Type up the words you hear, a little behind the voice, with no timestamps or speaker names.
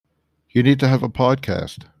You need to have a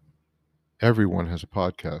podcast. Everyone has a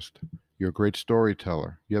podcast. You're a great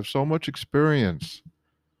storyteller. You have so much experience.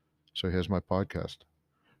 So here's my podcast.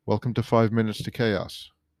 Welcome to 5 Minutes to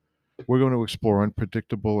Chaos. We're going to explore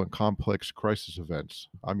unpredictable and complex crisis events.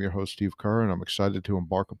 I'm your host, Steve Kerr, and I'm excited to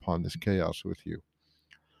embark upon this chaos with you.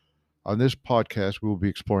 On this podcast, we will be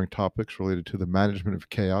exploring topics related to the management of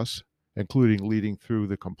chaos, including leading through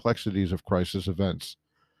the complexities of crisis events.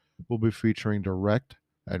 We'll be featuring direct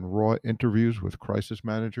and raw interviews with crisis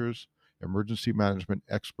managers, emergency management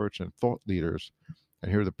experts, and thought leaders,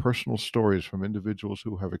 and hear the personal stories from individuals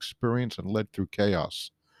who have experienced and led through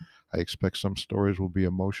chaos. I expect some stories will be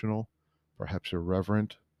emotional, perhaps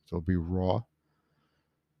irreverent, they'll be raw.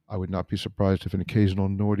 I would not be surprised if an occasional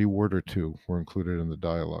naughty word or two were included in the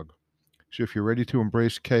dialogue. So if you're ready to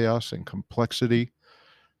embrace chaos and complexity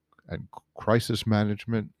and crisis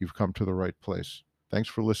management, you've come to the right place. Thanks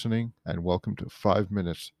for listening, and welcome to 5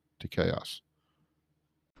 Minutes to Chaos.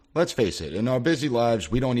 Let's face it, in our busy lives,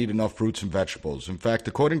 we don't eat enough fruits and vegetables. In fact,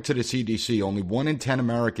 according to the CDC, only 1 in 10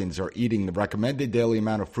 Americans are eating the recommended daily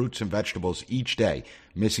amount of fruits and vegetables each day,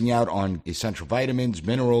 missing out on essential vitamins,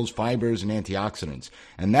 minerals, fibers, and antioxidants.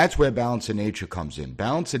 And that's where Balance in Nature comes in.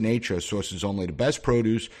 Balance in Nature sources only the best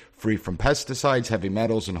produce, free from pesticides, heavy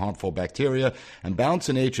metals, and harmful bacteria. And Balance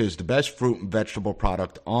in Nature is the best fruit and vegetable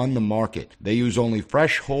product on the market. They use only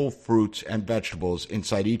fresh, whole fruits and vegetables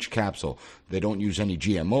inside each capsule. They don't use any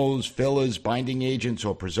GMOs, fillers, binding agents,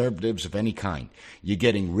 or preservatives of any kind. You're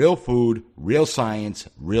getting real food, real science,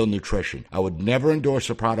 real nutrition. I would never endorse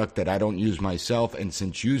a product that I don't use myself, and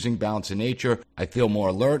since using Balance in Nature, I feel more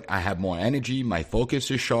alert, I have more energy, my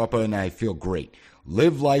focus is sharper, and I feel great.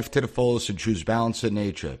 Live life to the fullest and choose Balance in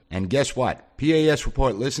Nature. And guess what? PAS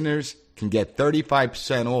Report listeners can get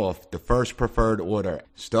 35% off the first preferred order.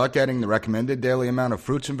 Start getting the recommended daily amount of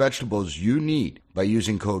fruits and vegetables you need by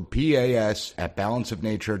using code PAS at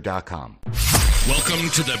balanceofnature.com. Welcome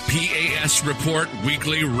to the PAS Report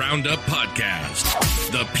Weekly Roundup Podcast.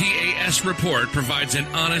 The PAS Report provides an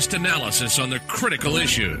honest analysis on the critical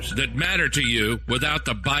issues that matter to you without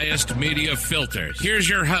the biased media filters. Here's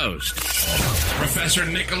your host, Professor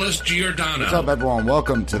Nicholas Giordano. What's up, everyone?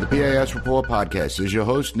 Welcome to the PAS Report Podcast. This is your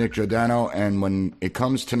host, Nick Giordano, and when it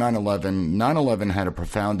comes to 9/11, 9/11 had a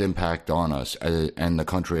profound impact on us and the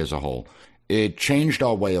country as a whole. It changed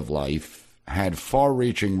our way of life, had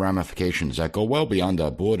far-reaching ramifications that go well beyond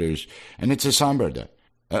our borders, and it's a somber day.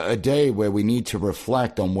 A day where we need to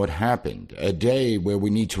reflect on what happened, a day where we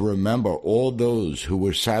need to remember all those who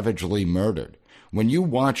were savagely murdered. When you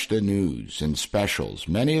watch the news and specials,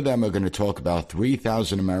 many of them are going to talk about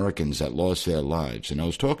 3,000 Americans that lost their lives. And I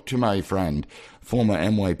was talking to my friend, former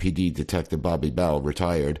NYPD Detective Bobby Bell,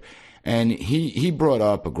 retired, and he brought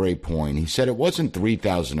up a great point. He said it wasn't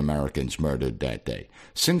 3,000 Americans murdered that day.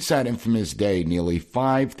 Since that infamous day, nearly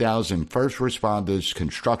 5,000 first responders,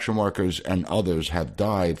 construction workers, and others have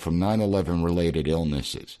died from 9/11 related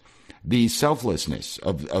illnesses. The selflessness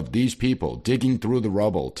of these people digging through the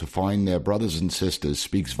rubble to find their brothers and sisters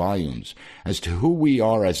speaks volumes as to who we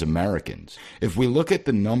are as Americans. If we look at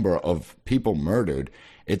the number of people murdered,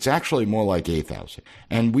 it's actually more like 8,000.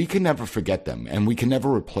 And we can never forget them, and we can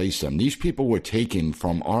never replace them. These people were taken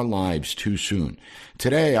from our lives too soon.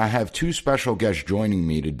 Today, I have 2 special guests joining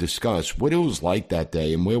me to discuss what it was like that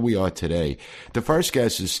day and where we are today. The first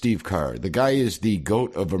guest is Steve Kerr. The guy is the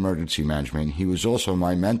GOAT of emergency management. He was also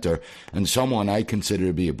my mentor and someone I consider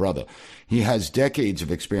to be a brother. He has decades of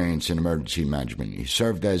experience in emergency management. He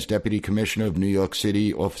served as Deputy Commissioner of New York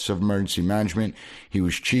City Office of Emergency Management. He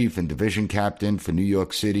was Chief and Division Captain for New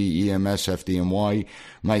York City EMS FDNY.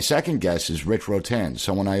 My second guest is Rich Rotanz,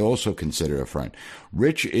 someone I also consider a friend.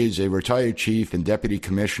 Rich is a retired Chief and Deputy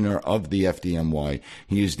Commissioner of the FDNY.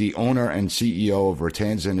 He is the owner and CEO of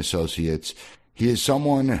Rotanz and Associates. He is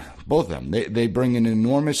someone, both of them, they bring an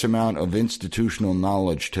enormous amount of institutional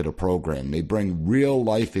knowledge to the program. They bring real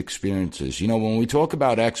life experiences. You know, when we talk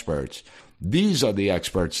about experts, these are the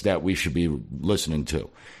experts that we should be listening to.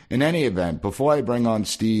 In any event, before I bring on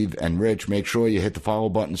Steve and Rich, make sure you hit the follow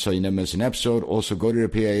button so you never miss an episode. Also, go to the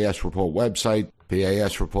PAS Report website,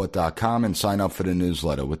 pasreport.com, and sign up for the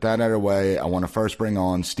newsletter. With that out of the way, I want to first bring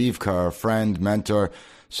on Steve Kerr, friend, mentor,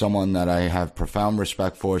 someone that I have profound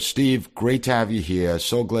respect for. Steve, great to have you here.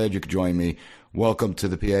 So glad you could join me. Welcome to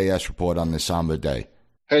the PAS Report on this somber day.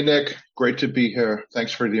 Hey, Nick. Great to be here.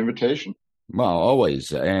 Thanks for the invitation. Well,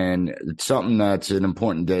 always. And it's something that's an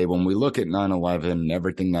important day. When we look at 9/11 and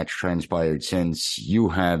everything that's transpired since, you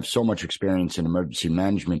have so much experience in emergency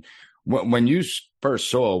management. When you first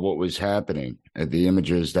saw what was happening, the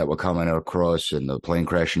images that were coming across and the plane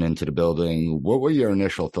crashing into the building, what were your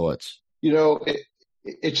initial thoughts? You know,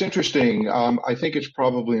 It's interesting. I think it's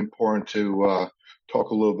probably important to talk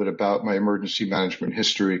a little bit about my emergency management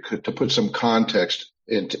history to put some context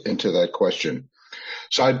into that question.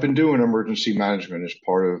 So I'd been doing emergency management as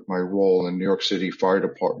part of my role in New York City Fire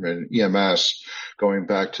Department, EMS, going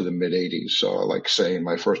back to the mid-'80s. So like saying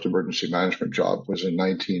my first emergency management job was in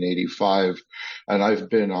 1985, and I've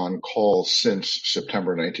been on call since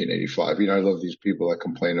September 1985. I love these people that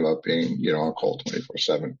complain about being, on call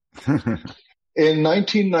 24/7. In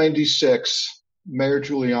 1996, Mayor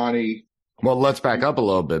Giuliani. Well, let's back up a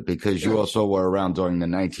little bit because you also were around during the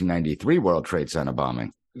 1993 World Trade Center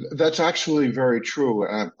bombing. That's actually very true.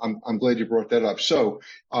 I'm glad you brought that up. So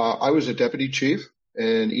I was a deputy chief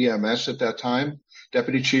in EMS at that time,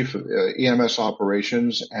 deputy chief of EMS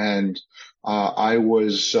operations, and I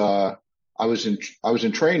was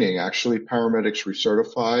in training. Actually, paramedics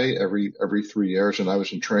recertify every 3 years, and I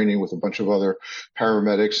was in training with a bunch of other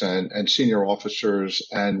paramedics and senior officers,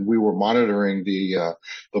 and we were monitoring the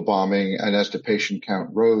bombing. And as the patient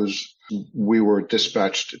count rose, we were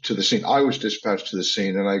dispatched to the scene. I was dispatched to the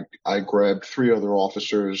scene, and I grabbed 3 other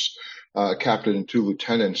officers, a captain and 2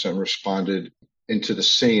 lieutenants, and responded into the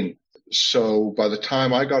scene. So by the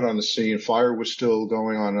time I got on the scene, fire was still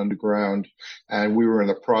going on underground, and we were in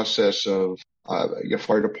the process of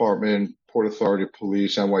fire department, Port Authority,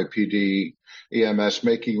 police, NYPD, EMS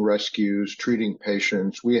making rescues, treating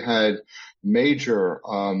patients. We had major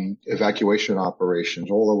evacuation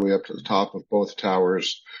operations all the way up to the top of both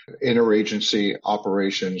towers, interagency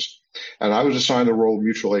operations. And I was assigned the role of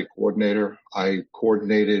mutual aid coordinator. I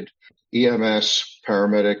coordinated EMS,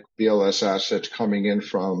 paramedic, BLS assets coming in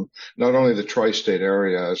from not only the tri-state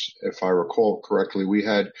area, as if I recall correctly, we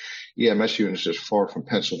had EMS units as far from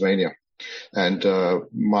Pennsylvania. And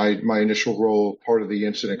my initial role, part of the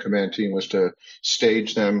incident command team, was to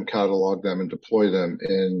stage them, catalog them, and deploy them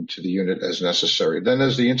into the unit as necessary. Then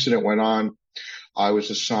as the incident went on, I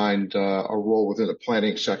was assigned a role within the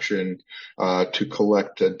planning section to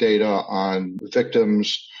collect data on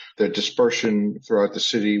victims, their dispersion throughout the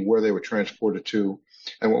city, where they were transported to.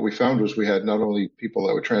 And what we found was we had not only people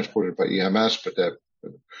that were transported by EMS, but that,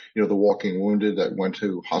 the walking wounded that went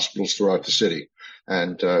to hospitals throughout the city.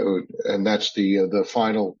 And that's the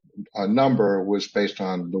final number was based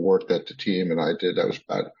on the work that the team and I did. That was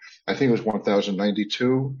about, I think it was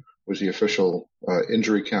 1,092 was the official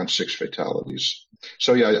injury count, 6 fatalities.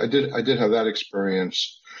 So yeah, I did have that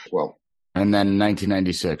experience as well. And then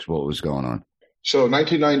 1996, what was going on? So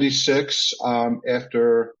 1996,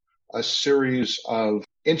 after a series of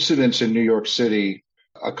incidents in New York City,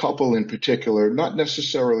 a couple in particular, not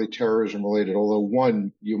necessarily terrorism related, although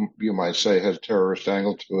one you might say has a terrorist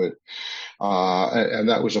angle to it, and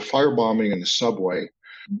that was a firebombing in the subway,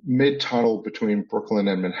 mid-tunnel between Brooklyn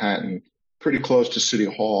and Manhattan, pretty close to City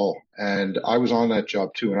Hall. And I was on that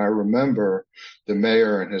job too. And I remember the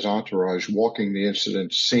mayor and his entourage walking the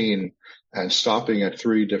incident scene and stopping at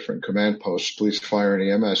 3 different command posts, police, fire,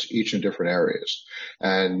 and EMS, each in different areas.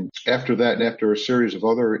 And after that, and after a series of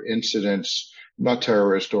other incidents, not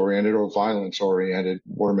terrorist-oriented or violence-oriented,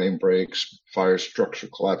 water main breaks, fire structure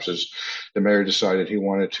collapses, the mayor decided he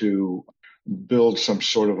wanted to build some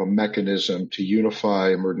sort of a mechanism to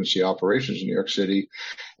unify emergency operations in New York City.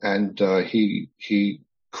 And he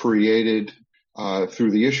created,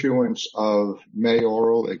 through the issuance of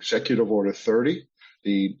Mayoral Executive Order 30,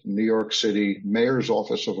 the New York City Mayor's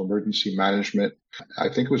Office of Emergency Management. I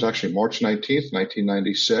think it was actually March 19th,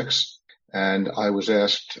 1996. And I was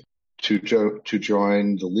asked to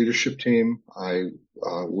join the leadership team. I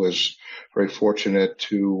was very fortunate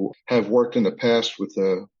to have worked in the past with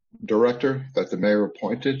the director that the mayor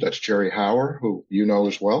appointed. That's Jerry Hauer, who you know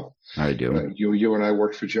as well. I do. You and I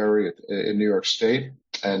worked for Jerry in New York State.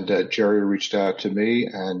 And Jerry reached out to me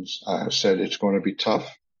and said, it's going to be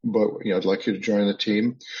tough, but I'd like you to join the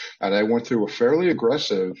team. And I went through a fairly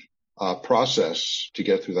aggressive process to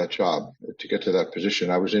get through that job, to get to that position.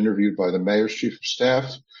 I was interviewed by the mayor's chief of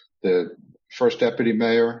staff, the first deputy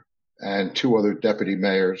mayor, and 2 other deputy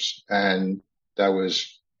mayors. And that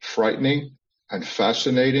was frightening and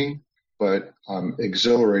fascinating, but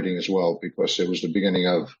exhilarating as well, because it was the beginning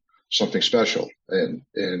of something special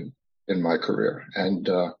in my career. And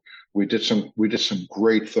we did some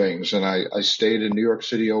great things. And I stayed in New York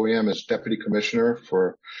City OEM as deputy commissioner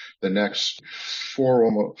for the next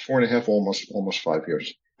 4.5, almost 5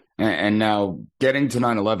 years. And now getting to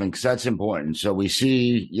 9/11, because that's important. So we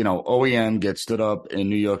see, OEM get stood up in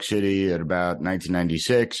New York City at about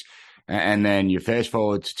 1996. And then you fast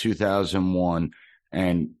forward to 2001.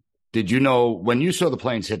 And did you know when you saw the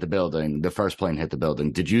planes hit the building, the first plane hit the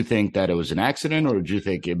building, did you think that it was an accident, or did you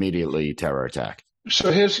think immediately terror attack?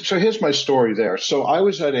 So here's my story there. So I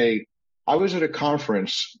was at a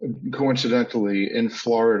conference, coincidentally, in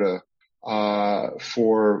Florida,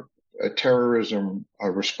 for a terrorism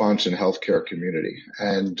response in healthcare community,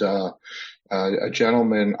 and a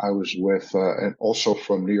gentleman I was with, and also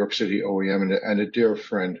from New York City OEM, and a dear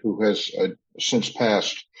friend who has since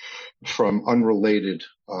passed from unrelated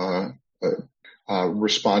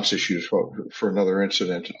response issues for another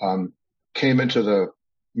incident, came into the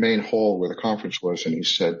main hall where the conference was, and he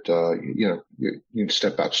said, you need to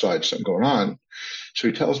step outside, something going on. So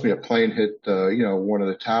he tells me a plane hit, one of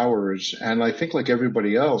the towers, and I think like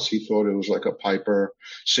everybody else, he thought it was like a Piper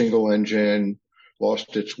single engine,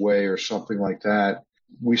 lost its way or something like that.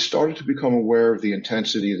 We started to become aware of the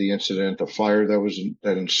intensity of the incident, the fire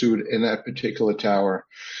that ensued in that particular tower.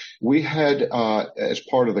 We had, as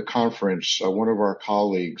part of the conference, one of our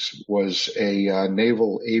colleagues was a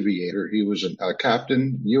naval aviator. He was a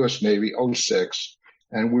captain, U.S. Navy, '06.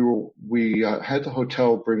 And we had the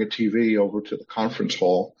hotel bring a TV over to the conference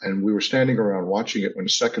hall, and we were standing around watching it when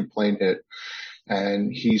the second plane hit.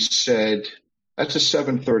 And he said, "That's a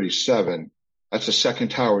 737. That's a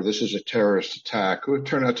second tower. This is a terrorist attack." It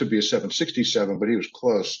turned out to be a 767, but he was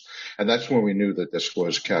close. And that's when we knew that this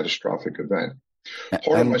was a catastrophic event.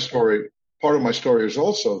 Part of my story is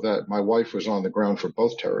also that my wife was on the ground for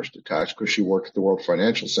both terrorist attacks because she worked at the World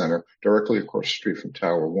Financial Center directly across the street from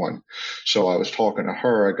Tower One. So I was talking to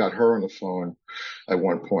her. I got her on the phone at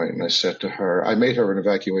one point, and I said to her, I made her an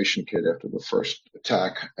evacuation kit after the first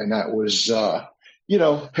attack, and that was,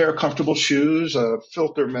 pair of comfortable shoes, a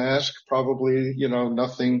filter mask, probably,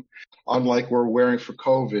 nothing unlike we're wearing for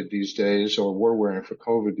COVID these days,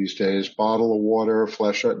 bottle of water, a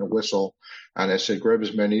flashlight, and a whistle. And I said, grab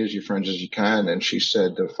as many of your friends as you can. And she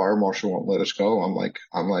said, the fire marshal won't let us go. I'm like,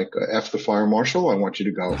 F the fire marshal. I want you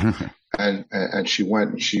to go. and she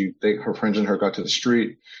went, and her friends and her got to the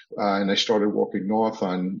street, and they started walking north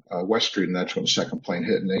on West Street. And that's when the second plane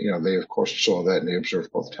hit. And they of course saw that, and they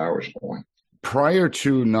observed both towers going. Prior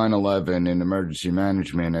to 9/11 in emergency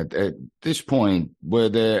management, at this point, were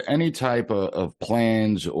there any type of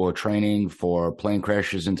plans or training for plane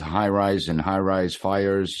crashes into high-rise and high-rise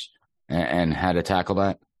fires, and how to tackle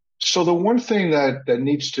that? So the one thing that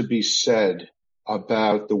needs to be said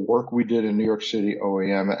about the work we did in New York City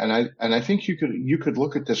OEM, and I think you could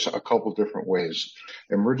look at this a couple different ways.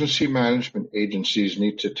 Emergency management agencies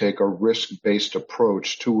need to take a risk-based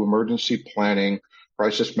approach to emergency planning,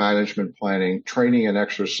 crisis management planning, training and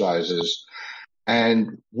exercises.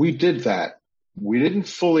 And we did that. We didn't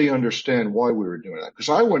fully understand why we were doing that, because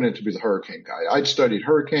I went in to be the hurricane guy. I'd studied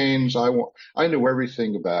hurricanes. I knew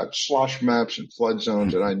everything about slosh maps and flood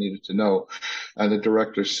zones that I needed to know. And the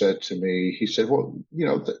director said to me, he said, well,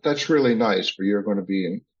 that's really nice, but you're going to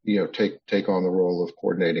be take on the role of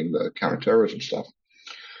coordinating the counterterrorism stuff.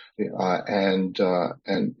 And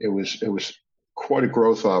it was quite a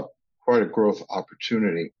growth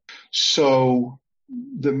opportunity. So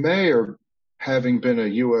the mayor, having been a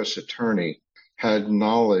U.S. attorney, had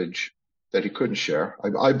knowledge that he couldn't share.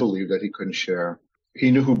 I believe that he couldn't share. He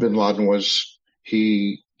knew who bin Laden was.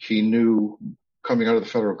 He knew, coming out of the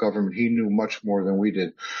federal government, he knew much more than we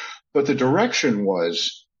did. But the direction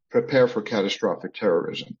was prepare for catastrophic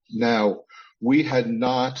terrorism. Now, we had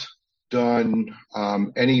not done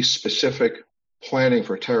any specific planning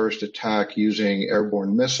for terrorist attack using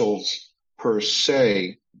airborne missiles per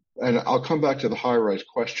se. And I'll come back to the high-rise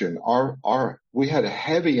question. We had a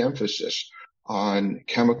heavy emphasis on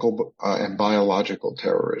chemical and biological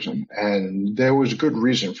terrorism, and there was good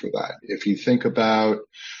reason for that. If you think about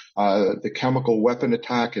the chemical weapon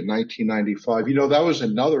attack in 1995, that was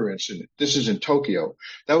another incident. This is in Tokyo.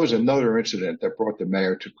 That was another incident that brought the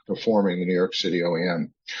mayor to forming the New York City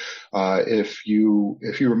OEM. If you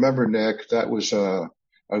remember, Nick, that was a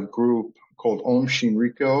group called Aum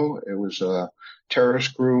Shinrikyo. It was a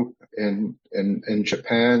terrorist group in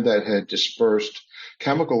Japan that had dispersed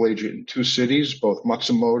chemical agent in two cities, both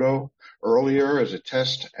Matsumoto earlier as a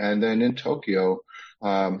test, and then in Tokyo.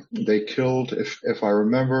 They killed, if I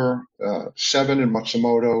remember, 7 in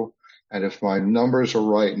Matsumoto, and if my numbers are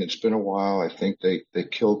right, and it's been a while, I think they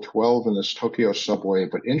killed 12 in this Tokyo subway,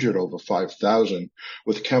 but injured over 5,000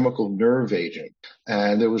 with chemical nerve agent.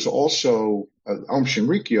 And there was also, Aum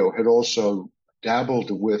Shinrikyo had also dabbled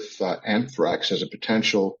with anthrax as a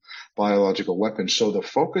potential biological weapon. So the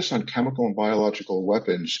focus on chemical and biological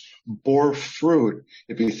weapons bore fruit.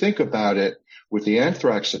 If you think about it, with the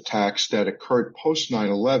anthrax attacks that occurred post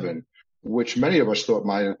 9/11, which many of us thought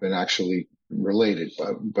might have been actually related,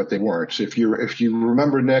 but they weren't. So if you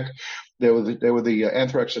remember, Nick, They were the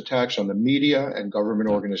anthrax attacks on the media and government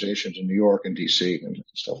organizations in New York and D.C. and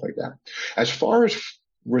stuff like that. As far as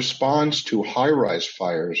response to high-rise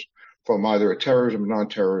fires from either a terrorism or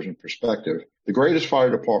non-terrorism perspective, the greatest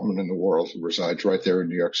fire department in the world resides right there in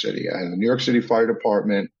New York City. And the New York City Fire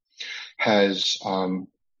Department has,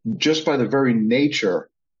 just by the very nature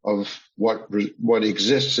of what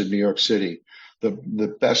exists in New York City,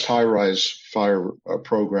 the best high-rise fire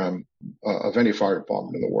program of any fire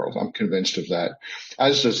department in the world. I'm convinced of that,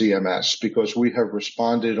 as does EMS, because we have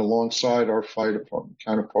responded alongside our fire department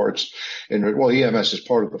counterparts. EMS is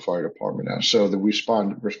part of the fire department now, so that we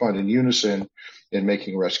respond in unison in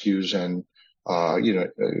making rescues and,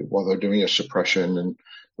 while they're doing a suppression, and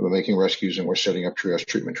we're making rescues and we're setting up triage,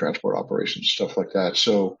 treatment, transport operations, stuff like that.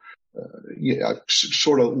 So, I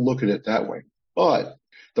sort of look at it that way. But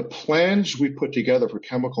the plans we put together for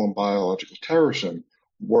chemical and biological terrorism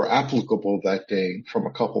were applicable that day from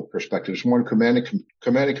a couple of perspectives. One, command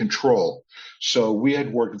and control. So we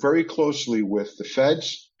had worked very closely with the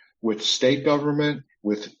feds, with state government,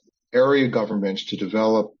 with area governments to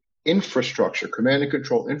develop infrastructure, command and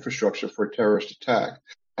control infrastructure for a terrorist attack.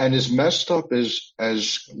 And as messed up as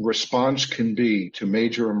response can be to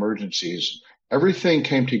major emergencies, everything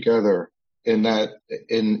came together in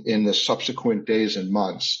the subsequent days and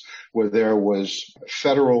months, where there was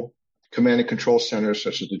federal command and control centers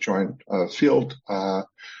such as the Joint Field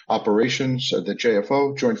Operations, the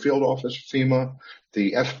JFO, Joint Field Office, FEMA,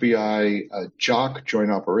 the FBI JOC,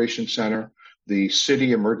 Joint Operations Center, the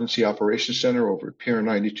City Emergency Operations Center over at Pier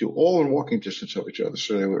 92, all in walking distance of each other,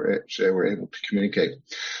 so they were able to communicate.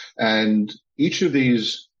 And each of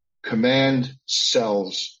these command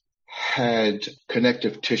cells had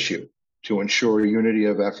connective tissue to ensure unity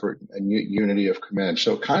of effort and unity of command.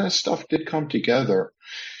 So kind of stuff did come together.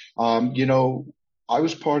 I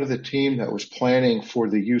was part of the team that was planning for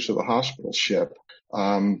the use of the hospital ship.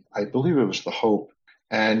 I believe it was the Hope.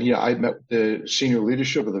 And, I met the senior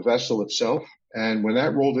leadership of the vessel itself. And when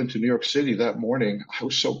that rolled into New York City that morning, I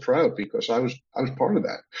was so proud because I was part of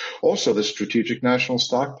that. Also, the Strategic National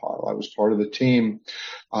Stockpile. I was part of the team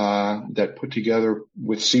that put together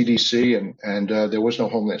with CDC and there was no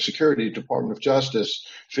Homeland Security, Department of Justice,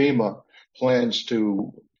 FEMA plans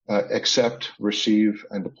to accept, receive,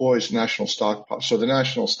 and deploy national stockpile. So the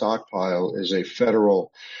National Stockpile is a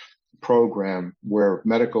federal program where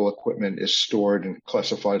medical equipment is stored in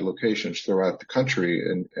classified locations throughout the country.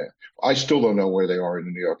 And I still don't know where they are in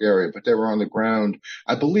the New York area, but they were on the ground,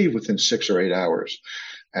 I believe, within 6 or 8 hours.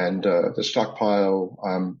 And the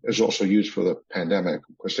stockpile is also used for the pandemic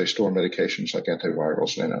because they store medications like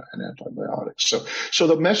antivirals and antibiotics. So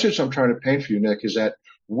the message I'm trying to paint for you, Nick, is that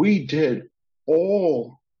we did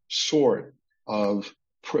all sort of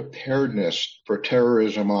preparedness for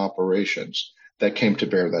terrorism operations that came to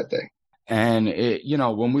bear that day. And,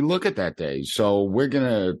 when we look at that day, so we're going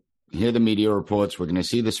to hear the media reports, we're going to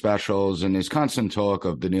see the specials, and there's constant talk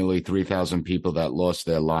of the nearly 3,000 people that lost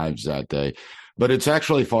their lives that day. But it's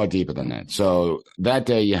actually far deeper than that. So that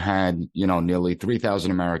day you had, nearly 3,000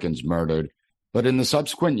 Americans murdered. But in the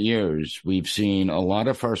subsequent years, we've seen a lot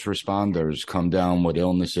of first responders come down with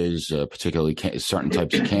illnesses, particularly certain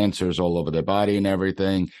types of cancers all over their body and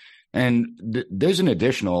everything. And there's an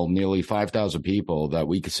additional nearly 5,000 people that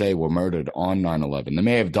we could say were murdered on 9/11. They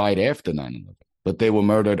may have died after 9/11, but they were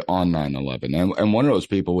murdered on 9/11. And one of those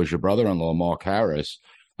people was your brother-in-law, Mark Harris.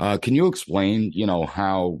 Can you explain,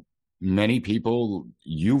 how many people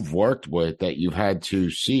you've worked with that you've had to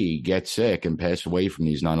see get sick and pass away from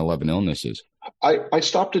these 9/11 illnesses? I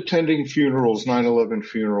stopped attending 9/11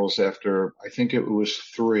 funerals after, I think it was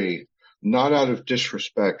 3. Not out of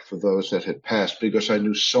disrespect for those that had passed, because I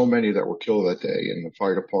knew so many that were killed that day in the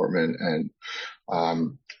fire department and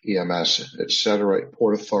EMS, et cetera,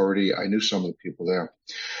 Port Authority. I knew some of the people there.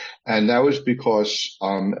 And that was because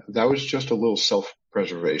that was just a little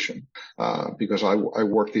self-preservation because I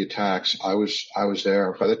worked the attacks. I was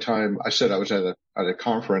there. By the time I said I was at a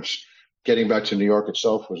conference, getting back to New York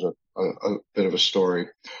itself was a bit of a story.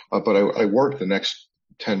 But I worked the next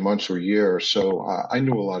 10 months or a year. So I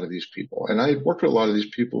knew a lot of these people, and I worked with a lot of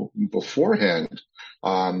these people beforehand.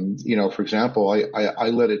 For example, I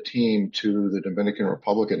led a team to the Dominican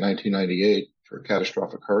Republic in 1998 for a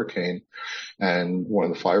catastrophic hurricane, and one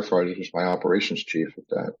of the firefighters was my operations chief at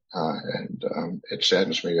that. And it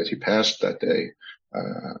saddens me that he passed that day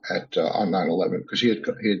on 9/11 because he had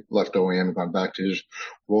left OEM and gone back to his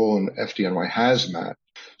role in FDNY hazmat.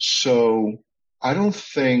 So I don't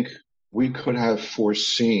think we could have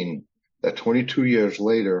foreseen that 22 years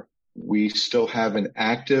later, we still have an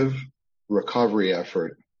active recovery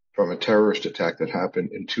effort from a terrorist attack that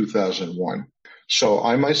happened in 2001. So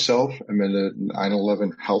I myself am in the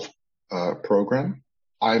 9/11 health program.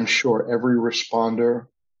 I'm sure every responder,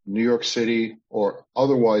 New York City or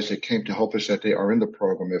otherwise, that came to help us that day are in the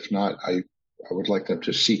program. If not, I would like them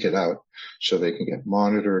to seek it out so they can get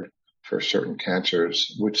monitored for certain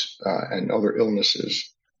cancers, and other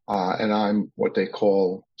illnesses. And I'm what they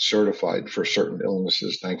call certified for certain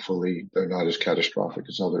illnesses. Thankfully, they're not as catastrophic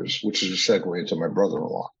as others, which is a segue into my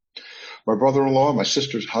brother-in-law. My brother-in-law, my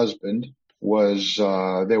sister's husband,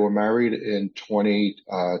 they were married in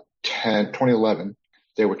 2011.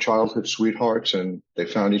 They were childhood sweethearts, and they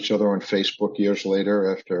found each other on Facebook years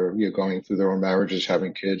later after going through their own marriages,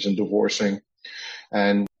 having kids and divorcing.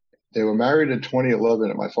 And they were married in 2011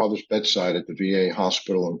 at my father's bedside at the VA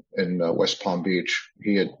hospital in West Palm Beach.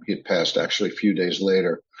 He had passed actually a few days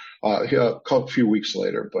later, a few weeks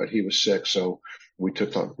later, but he was sick, so we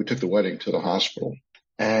took the wedding to the hospital.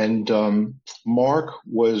 And Mark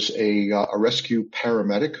was a rescue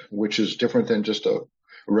paramedic, which is different than just a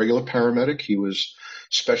regular paramedic. He was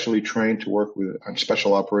specially trained to work on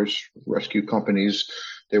special operations with rescue companies.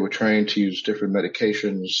 They were trained to use different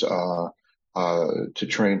medications, to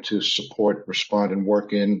train to support, respond, and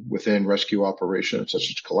work within rescue operations such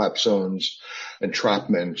as collapse zones,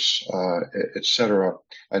 entrapments, etc.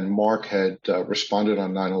 And Mark had responded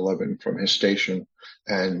on 9/11 from his station.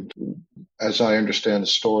 And as I understand the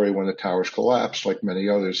story, when the towers collapsed, like many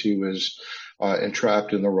others, he was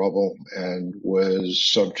entrapped in the rubble and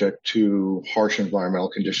was subject to harsh environmental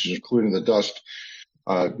conditions, including the dust.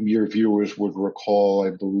 Your viewers would recall, I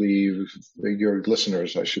believe, your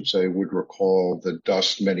listeners, I should say, would recall the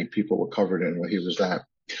dust many people were covered in when he was that.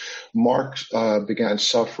 Mark began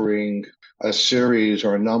suffering a series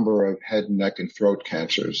or a number of head, neck, and throat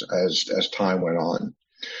cancers as time went on.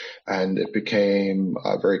 And it became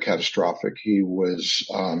very catastrophic. He was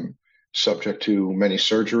subject to many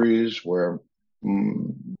surgeries where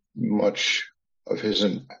much of his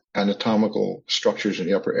anatomical structures in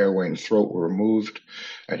the upper airway and throat were removed,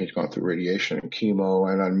 and he'd gone through radiation and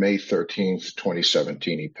chemo. And on May 13th,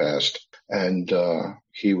 2017, he passed. And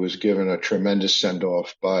he was given a tremendous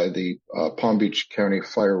send-off by the Palm Beach County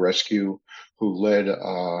Fire Rescue, who led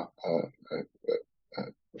a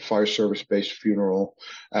fire service-based funeral.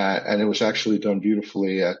 And it was actually done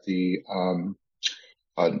beautifully at there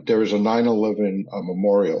was a 9/11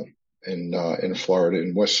 memorial in Florida,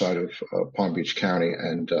 in west side of Palm Beach County,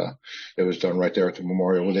 and it was done right there at the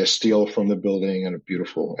memorial with a steel from the building and a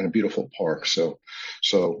beautiful park. So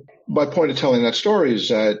my point of telling that story is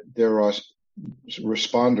that there are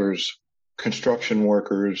responders, construction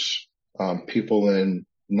workers, people in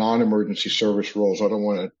non-emergency service roles. I don't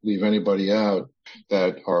want to leave anybody out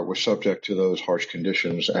that were subject to those harsh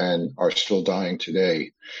conditions and are still dying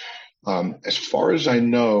today. As far as I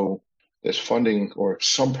know, there's funding or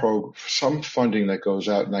some funding that goes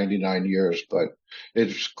out 99 years, but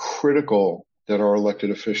it's critical that our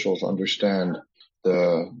elected officials understand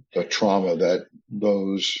the trauma that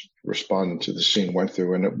those responding to the scene went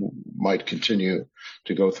through, and it might continue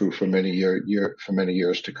to go through for many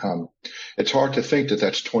years to come. It's hard to think that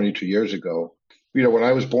that's 22 years ago. When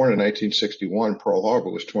I was born in 1961, Pearl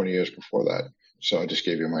Harbor was 20 years before that. So I just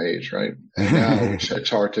gave you my age, right? And now it's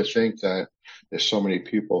hard to think that there's so many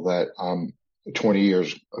people that 20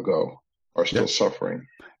 years ago are still suffering.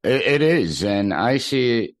 It is. And I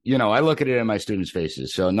see, I look at it in my students'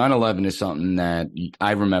 faces. So 9/11 is something that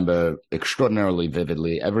I remember extraordinarily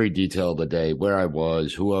vividly, every detail of the day, where I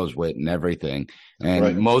was, who I was with, and everything. And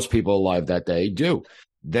right. Most people alive that day do.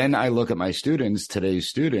 Then I look at my students, today's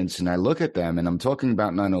students, and I look at them, and I'm talking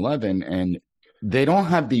about 9/11, and they don't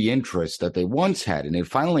have the interest that they once had. And it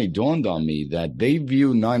finally dawned on me that they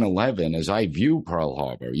view 9/11 as I view Pearl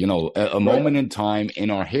Harbor, a moment in time in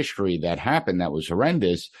our history that happened that was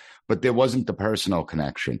horrendous, but there wasn't the personal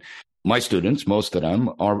connection. My students, most of them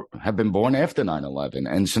have been born after 9/11.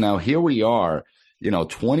 And so now here we are,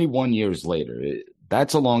 21 years later.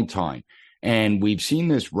 That's a long time. And we've seen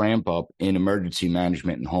this ramp up in emergency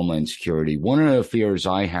management and homeland security. One of the fears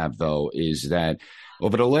I have, though, is that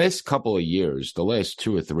over the last couple of years, the last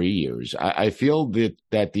 2 or 3 years, I feel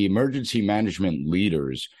that the emergency management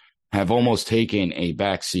leaders have almost taken a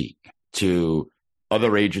backseat to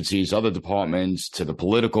other agencies, other departments, to the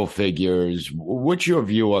political figures. What's your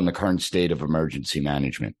view on the current state of emergency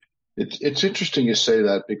management? It's interesting you say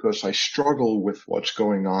that, because I struggle with what's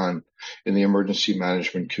going on in the emergency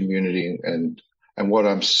management community and what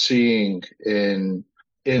I'm seeing in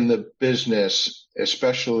the business,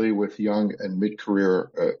 especially with young and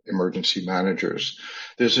mid-career emergency managers.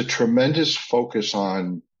 There's a tremendous focus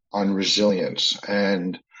on resilience,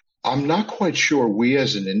 and I'm not quite sure we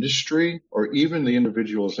as an industry or even the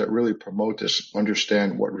individuals that really promote this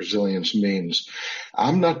understand what resilience means.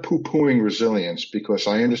 I'm not poo-pooing resilience because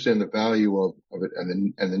I understand the value of it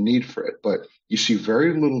and the need for it, but you see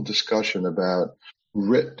very little discussion about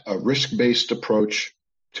a risk-based approach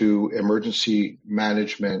to emergency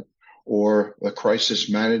management or the crisis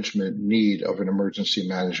management need of an emergency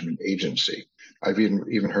management agency. I've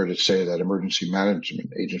even heard it say that emergency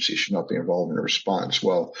management agencies should not be involved in a response.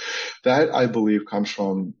 Well, that I believe comes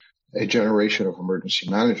from a generation of emergency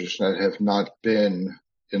managers that have not been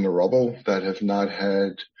in the rubble, that have not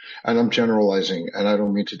had, and I'm generalizing, and I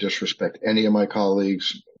don't mean to disrespect any of my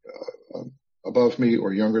colleagues above me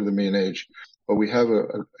or younger than me in age, but we have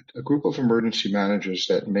a group of emergency managers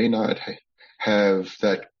that may not have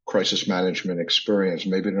that crisis management experience,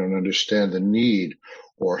 maybe don't understand the need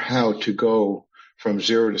or how to go from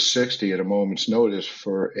 0 to 60 at a moment's notice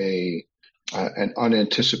for an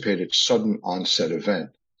unanticipated sudden onset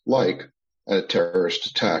event, like a terrorist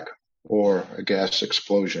attack or a gas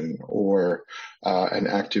explosion or an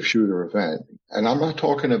active shooter event. And I'm not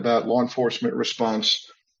talking about law enforcement response.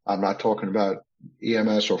 I'm not talking about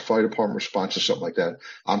EMS or fire department response or something like that.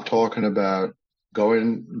 I'm talking about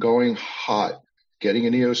going hot, getting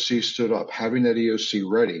an EOC stood up, having that EOC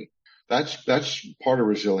ready. That's part of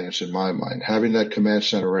resilience in my mind, having that command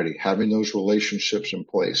center ready, having those relationships in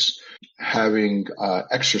place, having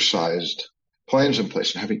exercised plans in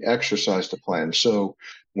place, and having exercised the plan. So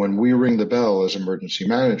when we ring the bell as emergency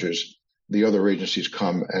managers, the other agencies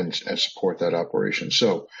come and support that operation.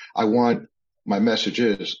 So my message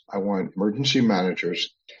is I want emergency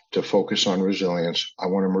managers to focus on resilience. I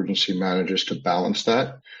want emergency managers to balance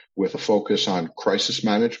that with a focus on crisis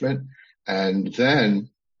management, and then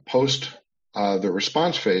post the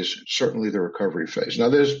response phase, certainly the recovery phase. Now,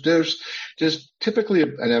 there's typically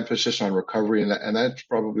an emphasis on recovery, and that's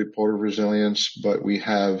probably part of resilience. But we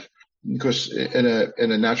have, because in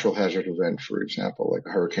a natural hazard event, for example, like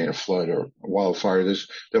a hurricane, a flood, or a wildfire,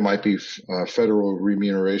 there might be federal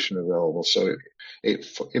remuneration available. So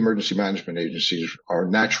emergency management agencies are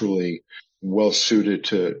naturally well suited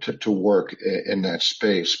to work in that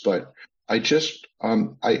space. But I just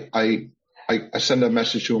I send a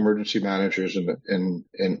message to emergency managers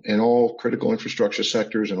in all critical infrastructure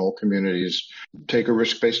sectors and all communities. Take a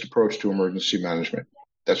risk-based approach to emergency management.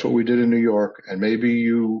 That's what we did in New York. And maybe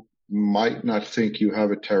you might not think you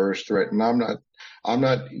have a terrorist threat. And I'm not,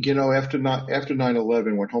 after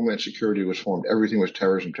 9/11, when Homeland Security was formed, everything was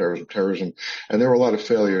terrorism. And there were a lot of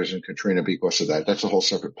failures in Katrina because of that. That's a whole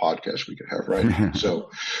separate podcast we could have, right? So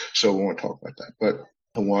we won't talk about that. But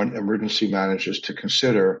I want emergency managers to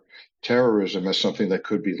consider terrorism as something that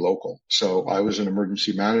could be local. So I was an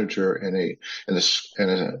emergency manager in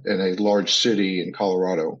a large city in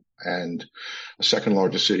Colorado, and the second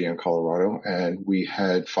largest city in Colorado, and we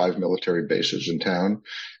had 5 military bases in town,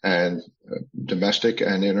 and domestic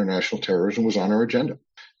and international terrorism was on our agenda,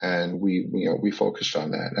 and we focused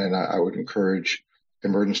on that. And I would encourage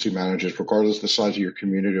emergency managers, regardless of the size of your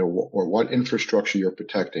community or what infrastructure you're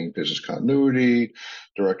protecting, business continuity,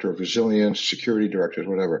 director of resilience, security directors,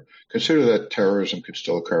 whatever, consider that terrorism could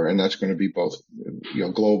still occur. And that's going to be both,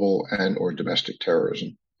 global and or domestic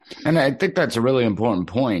terrorism. And I think that's a really important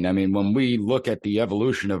point. I mean, when we look at the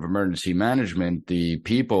evolution of emergency management, the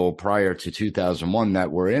people prior to 2001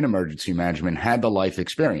 that were in emergency management had the life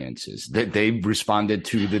experiences. They responded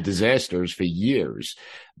to the disasters for years.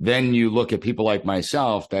 Then you look at people like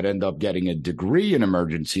myself that end up getting a degree in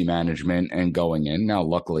emergency management and going in. Now,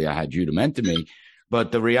 luckily, I had you to mentor me.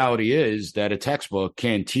 But the reality is that a textbook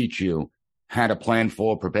can't teach you how to plan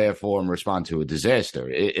for, prepare for, and respond to a disaster.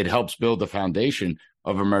 It helps build the foundation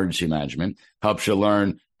of emergency management, helps you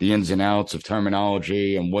learn the ins and outs of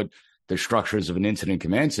terminology and what the structures of an incident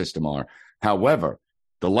command system are. However,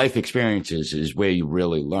 the life experiences is where you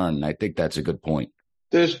really learn. And I think that's a good point.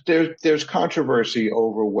 There's controversy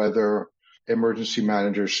over whether emergency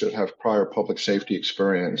managers should have prior public safety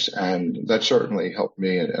experience, and that certainly helped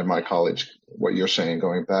me and my colleagues, what you're saying,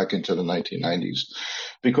 going back into the 1990s,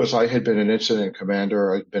 because I had been an incident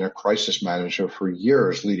commander. I'd been a crisis manager for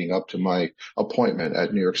years leading up to my appointment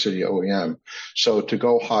at New York City OEM. So to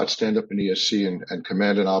go hot, stand up in ESC and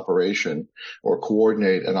command an operation or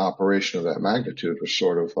coordinate an operation of that magnitude was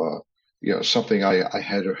sort of something I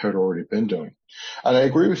had already been doing. And I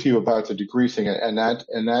agree with you about the degree thing, and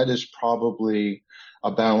that is probably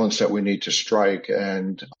a balance that we need to strike.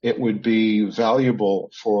 And it would be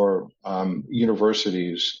valuable for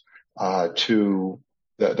universities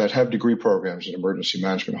that have degree programs in emergency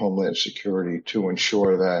management, homeland security, to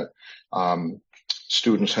ensure that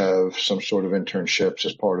students have some sort of internships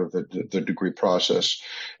as part of the degree process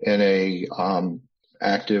in a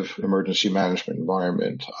active emergency management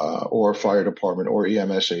environment, or fire department, or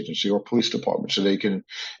EMS agency, or police department, so they can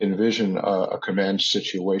envision a command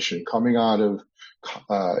situation coming out of.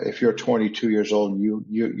 If you're 22 years old,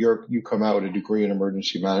 you come out with a degree in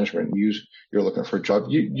emergency management. You're looking for a job.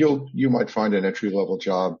 You might find an entry level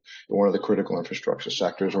job in one of the critical infrastructure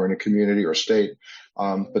sectors, or in a community or state.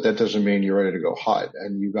 But that doesn't mean you're ready to go hot.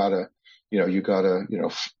 And you gotta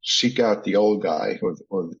seek out the old guy, or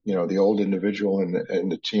the old individual in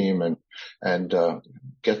the team, and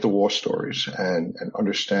get the war stories and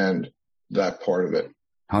understand that part of it.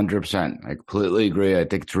 100%. I completely agree. I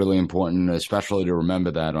think it's really important, especially to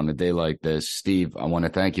remember that on a day like this. Steve, I want to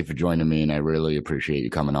thank you for joining me, and I really appreciate you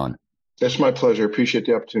coming on. It's my pleasure. I appreciate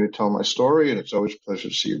the opportunity to tell my story, and it's always a pleasure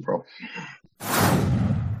to see you, bro.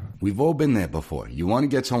 We've all been there before. You want to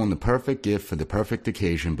get someone the perfect gift for the perfect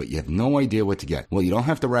occasion, but you have no idea what to get. Well, you don't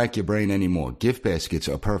have to rack your brain anymore. Gift baskets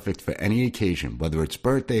are perfect for any occasion, whether it's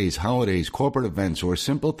birthdays, holidays, corporate events, or a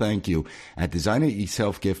simple thank you. At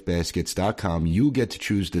designeryourselfgiftbaskets.com, you get to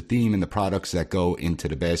choose the theme and the products that go into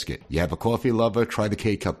the basket. You have a coffee lover? Try the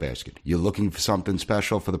K-Cup basket. You're looking for something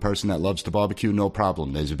special for the person that loves to barbecue? No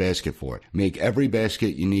problem. There's a basket for it. Make every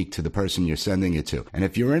basket unique to the person you're sending it to. And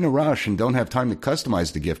if you're in a rush and don't have time to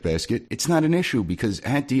customize the gift basket, it's not an issue, because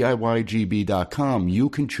at DIYGB.com, you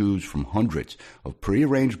can choose from hundreds of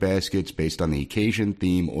pre-arranged baskets based on the occasion,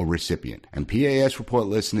 theme, or recipient. And PAS Report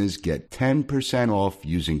listeners get 10% off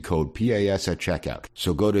using code PAS at checkout.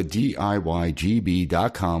 So go to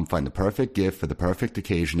DIYGB.com, find the perfect gift for the perfect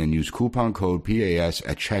occasion, and use coupon code PAS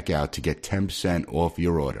at checkout to get 10% off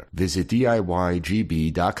your order. Visit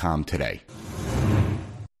DIYGB.com today.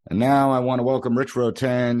 And now I want to welcome Rich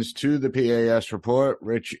Rotanz to the PAS Report.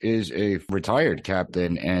 Rich is a retired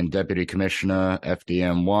captain and deputy commissioner,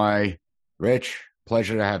 FDNY. Rich,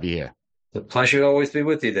 pleasure to have you here. The pleasure to always be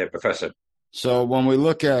with you there, Professor. So when we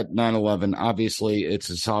look at 9/11, obviously it's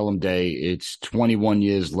a solemn day. It's 21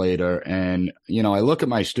 years later. And, I look at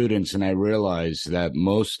my students and I realize that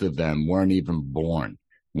most of them weren't even born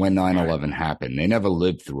when 9/11 happened. They never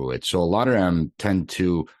lived through it. So a lot of them tend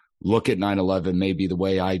to look at 9/11 maybe the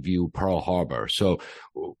way I view Pearl Harbor. So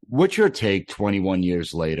what's your take 21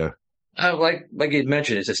 years later? Like you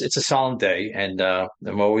mentioned, it's a solemn day, and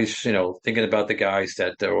I'm always thinking about the guys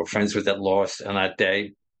that were friends with that lost on that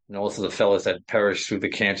day, and also the fellas that perished through the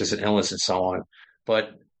cancers and illness and so on.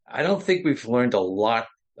 But I don't think we've learned a lot.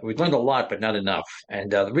 We've learned a lot, but not enough.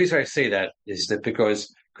 And the reason I say that is that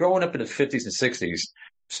because growing up in the 50s and 60s,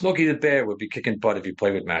 Smokey the Bear would be kicking butt if you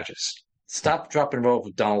play with matches. Stop, drop, and roll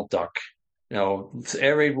with Donald Duck.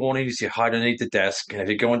 Air raid warnings, you hide underneath the desk. And if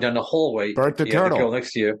you're going down the hallway, Bert the you have Turtle. the girl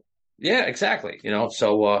next to you. Yeah, exactly.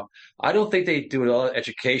 So I don't think they do a lot of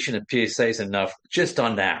education and PSAs enough just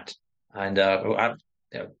on that. And have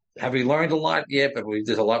we learned a lot? Yeah, but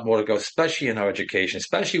there's a lot more to go, especially in our education,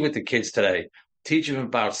 especially with the kids today. Teach them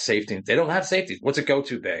about safety. They don't have safety. What's a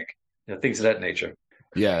go-to bag? Things of that nature.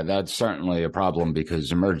 Yeah, that's certainly a problem,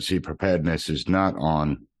 because emergency preparedness is not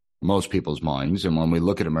on most people's minds. And when we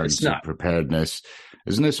look at emergency preparedness,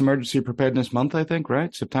 isn't this Emergency Preparedness Month, I think,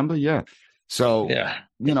 right? September? Yeah. So,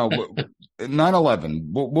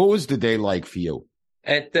 9/11, what was the day like for you?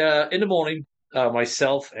 In the morning,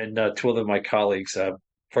 myself and two other of my colleagues,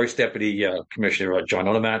 First Deputy Commissioner John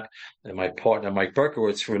Onomat and my partner Mike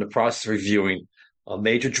Berkowitz, were in the process of reviewing a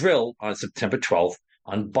major drill on September 12th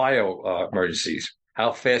on bio emergencies,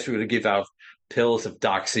 how fast we were going to give out pills of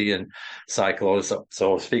doxy and cyclone, so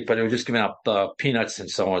to speak, but it was just giving out peanuts and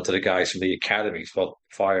so on to the guys from the academies for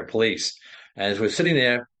fire and police. And as we're sitting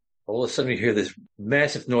there, all of a sudden you hear this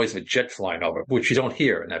massive noise of a jet flying over, which you don't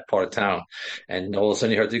hear in that part of town. And all of a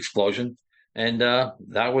sudden you heard the explosion. And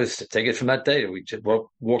that was to take it from that day. We just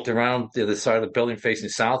walked around the other side of the building facing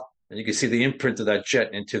south, and you could see the imprint of that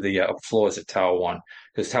jet into the upper floors at Tower 1,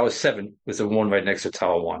 because Tower 7 was the one right next to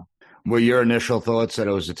Tower 1. Were your initial thoughts that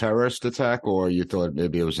it was a terrorist attack, or you thought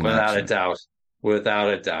maybe it was an accident? Without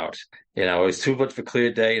a doubt. It was too much of a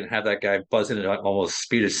clear day, and have that guy buzzing at almost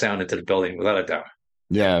speed of sound into the building, without a doubt.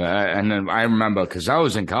 Yeah, and then I remember, because I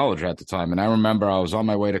was in college at the time, and I remember I was on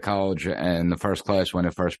my way to college and the first class when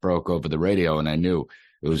it first broke over the radio, and I knew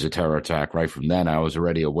it was a terror attack. Right from then, I was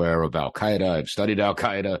already aware of Al-Qaeda. I've studied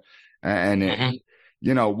Al-Qaeda, and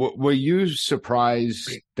were you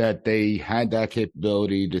surprised that they had that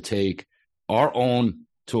capability to take our own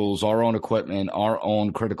tools, our own equipment, our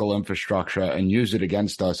own critical infrastructure, and use it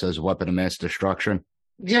against us as a weapon of mass destruction?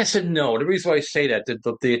 Yes and no. The reason why I say that,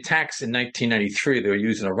 the attacks in 1993, they were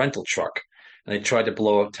using a rental truck, and they tried to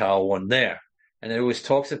blow up Tower 1 there. and there was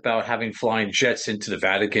talks about having flying jets into the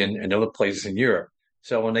Vatican and other places in Europe.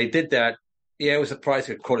 So when they did that, yeah, it was a surprise.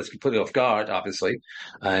 It caught us completely off guard, obviously,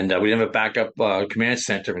 and we didn't have a backup command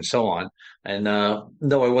center and so on. And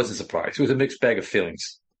no, I wasn't surprised. It was a mixed bag of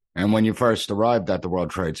feelings. And when you first arrived at the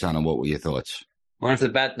World Trade Center, what were your thoughts? Right off the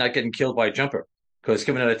bat, not getting killed by a jumper. Because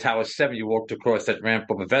coming out of Tower 7, you walked across that ramp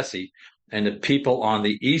over Vesey, and the people on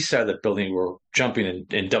the east side of the building were jumping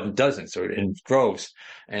in dozens or in droves.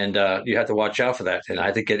 And you had to watch out for that. And I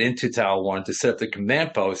had to get into Tower 1 to set up the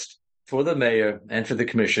command post for the mayor and for the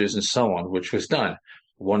commissioners and so on, which was done.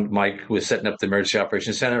 One Mike was setting up the emergency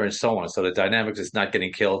operations center and so on. So the dynamics is not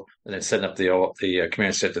getting killed and then setting up the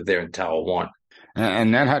command center there in Tower 1.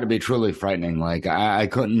 And that had to be truly frightening. Like, I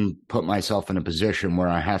couldn't put myself in a position where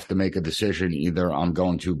I have to make a decision. Either I'm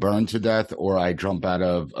going to burn to death or I jump out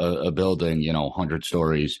of a building, 100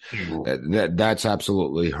 stories. Mm-hmm. That's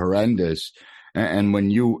absolutely horrendous. And when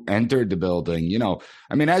you entered the building,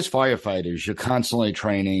 as firefighters, you're constantly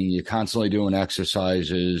training, you're constantly doing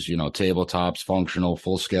exercises, tabletops, functional,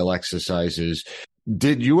 full-scale exercises.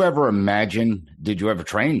 Did you ever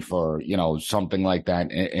train for, something like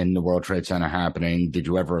that in the World Trade Center happening? Did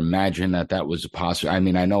you ever imagine that was a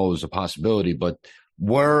possibility? I know it was a possibility, but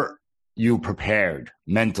were you prepared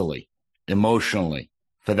mentally, emotionally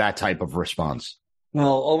for that type of response?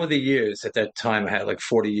 Well, over the years, at that time, I had like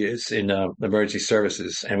 40 years in emergency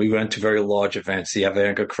services, and we went to very large events. The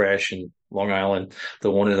Avianca crash in Long Island,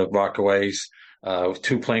 the one in the Rockaways,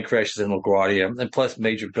 2 plane crashes in LaGuardia, and plus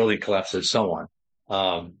major building collapses and so on.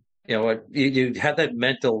 You had that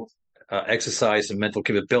mental exercise and mental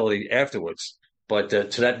capability afterwards, but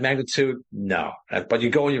to that magnitude, no. But you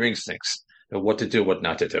go on your instincts, what to do, what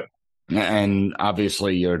not to do. And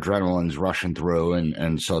obviously your adrenaline's rushing through,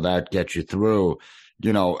 and so that gets you through.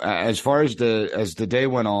 As far as the day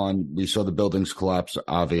went on, we saw the buildings collapse,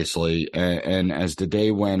 obviously, and as the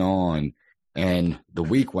day went on and the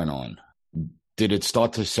week went on, did it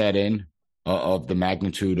start to set in of the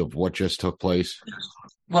magnitude of what just took place?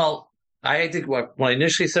 Well, I did when I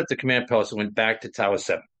initially set the command post, I went back to Tower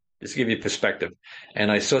 7, just to give you perspective,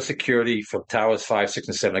 and I saw security from Towers 5, 6,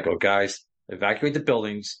 and 7. I go, guys, evacuate the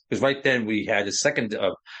buildings, because right then we had a second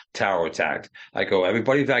tower attacked. I go,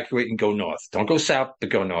 everybody evacuate and go north. Don't go south, but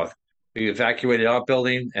go north. We evacuated our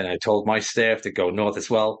building, and I told my staff to go north as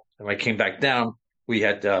well. And when I came back down, we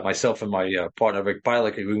had myself and my partner, Rick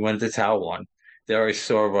Bialik, and we went to Tower 1. There I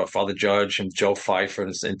saw Father Judge and Joe Pfeiffer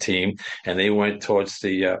and team, and they went towards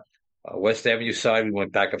the West Avenue side. We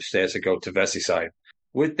went back upstairs to go to Vesey side.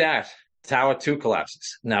 With that, Tower 2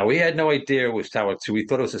 collapses. Now, we had no idea it was Tower 2. We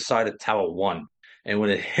thought it was the side of Tower 1. And when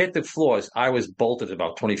it hit the floors, I was bolted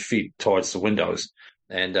about 20 feet towards the windows.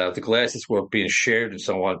 And the glasses were being shared and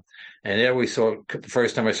so on. And there we saw, the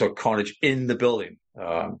first time I saw carnage in the building.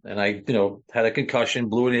 And I, had a concussion,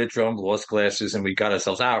 blew an eardrum, lost glasses, and we got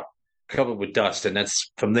ourselves out, covered with dust. And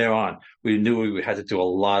that's from there on, we knew we had to do a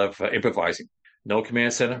lot of improvising. No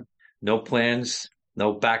command center, no plans,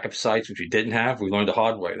 no backup sites, which we didn't have. We learned the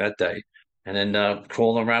hard way that day. And then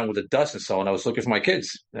crawling around with the dust and so on, I was looking for my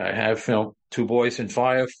kids. I have, 2 boys in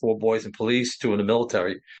fire, 4 boys in police, 2 in the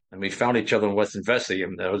military. And we found each other in Western Vesey.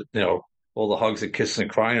 And, all the hugs and kisses and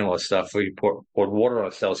crying and all that stuff. We poured water on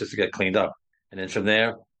ourselves just to get cleaned up. And then from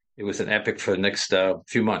there, it was an epic for the next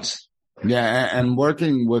few months. Yeah, and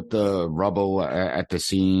working with the rubble at the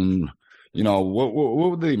scene, what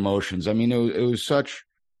were the emotions?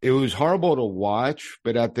 It was horrible to watch,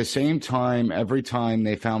 but at the same time, every time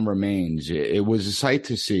they found remains, it was a sight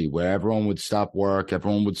to see where everyone would stop work,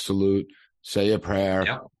 everyone would salute, say a prayer.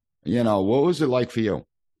 Yeah. What was it like for you?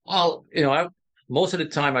 Well, most of the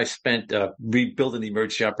time I spent rebuilding the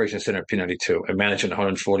Emergency Operations Center at P92 and managing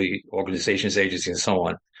 140 organizations, agencies, and so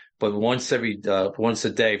on. But once a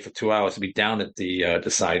day for 2 hours to be down at the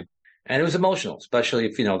site. And it was emotional, especially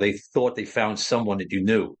if, they thought they found someone that you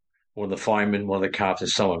knew. One of the firemen, one of the cops, and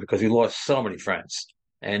so on, because we lost so many friends.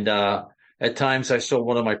 And at times I saw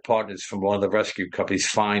one of my partners from one of the rescue companies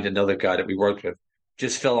find another guy that we worked with,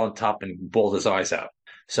 just fell on top and bawled his eyes out.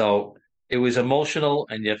 So it was emotional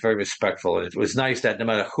and yet very respectful. And it was nice that no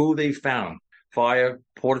matter who they found, fire,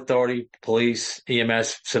 Port Authority, police,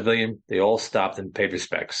 EMS, civilian, they all stopped and paid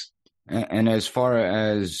respects. And as far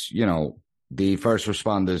as, the first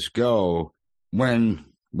responders go, when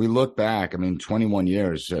we look back, 21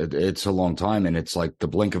 years, it's a long time, and it's like the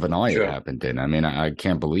blink of an eye it happened in. I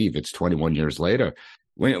can't believe it's 21 years later.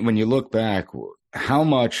 When you look back, how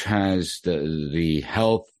much has the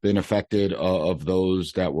health been affected of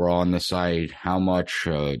those that were on the site? How much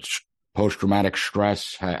post-traumatic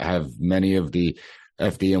stress have many of the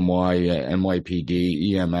FDNY,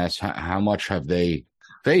 NYPD, EMS, how much have they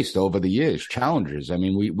faced over the years, challenges. I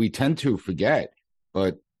mean, we tend to forget,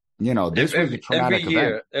 but this was a traumatic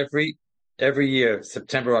event. Every year,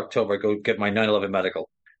 September, October, I go get my 9/11 medical.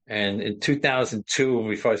 And in 2002, when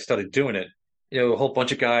we first started doing it, a whole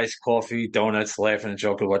bunch of guys, coffee, donuts, laughing and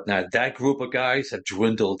joking and whatnot. That group of guys have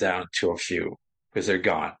dwindled down to a few because they're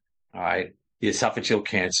gone. All right. The esophageal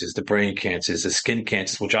cancers, the brain cancers, the skin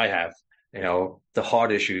cancers, which I have, the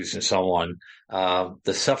heart issues and so on,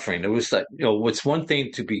 the suffering. It was like, it's one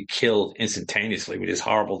thing to be killed instantaneously, which is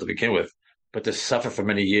horrible to begin with, but to suffer for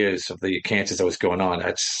many years of the cancers that was going on,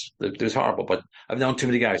 it was horrible. But I've known too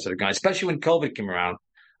many guys that are gone, especially when COVID came around.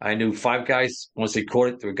 I knew 5 guys, once they caught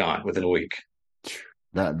it, they were gone within a week.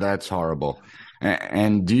 That's horrible.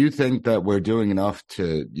 And do you think that we're doing enough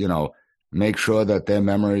to, make sure that their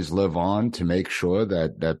memories live on, to make sure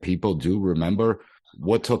that people do remember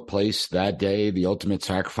what took place that day, the ultimate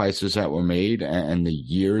sacrifices that were made, and the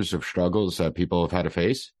years of struggles that people have had to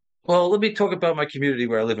face? Well, let me talk about my community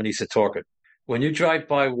where I live in East Setauket. When you drive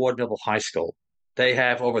by Ward Noble High School, they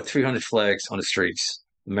have over 300 flags on the streets,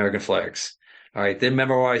 American flags. All right, they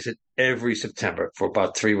memorize it every September for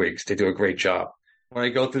about 3 weeks. They do a great job. When I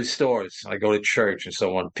go through stores, I go to church and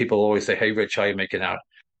so on, people always say, "Hey, Rich, how you making out?"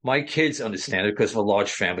 My kids understand it because of a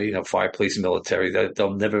large family, fire, police, and military.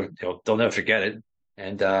 They'll never forget it.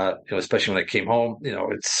 And especially when I came home,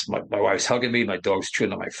 it's my wife's hugging me, my dog's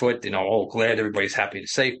chewing on my foot. All glad everybody's happy and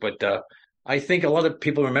safe. But I think a lot of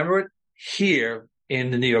people remember it here in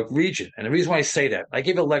the New York region. And the reason why I say that, I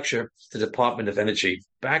gave a lecture to the Department of Energy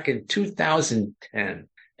back in 2010.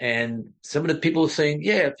 And some of the people were saying,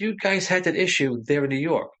 yeah, if you guys had that issue there in New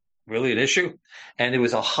York, really an issue? And there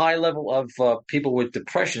was a high level of people with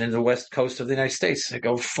depression in the West Coast of the United States. I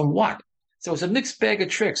go, from what? So it's a mixed bag of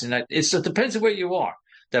tricks. And it depends on where you are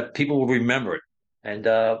that people will remember it. And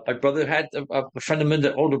my brother had a friend of mine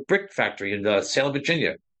that owned a brick factory in Salem,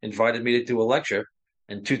 Virginia, invited me to do a lecture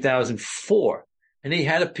in 2004. And he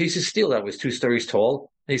had a piece of steel that was 2 stories tall.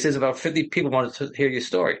 And he says about 50 people wanted to hear your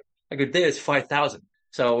story. I go, there's 5,000.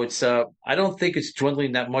 So it's I don't think it's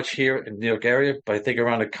dwindling that much here in the New York area, but I think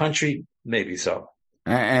around the country, maybe so.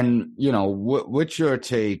 And what's your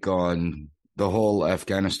take on the whole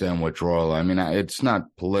Afghanistan withdrawal? I mean, it's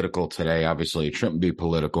not political today. Obviously, it shouldn't be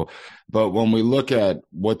political. But when we look at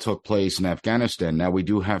what took place in Afghanistan, now we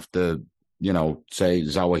do have to, say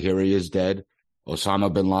Zawahiri is dead.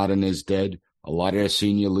 Osama bin Laden is dead. A lot of their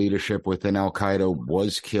senior leadership within al-Qaeda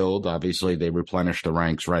was killed. Obviously, they replenished the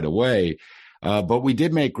ranks right away. But we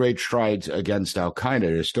did make great strides against al-Qaeda.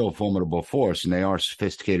 They're still a formidable force, and they are a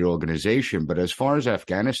sophisticated organization. But as far as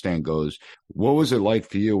Afghanistan goes, what was it like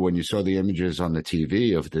for you when you saw the images on the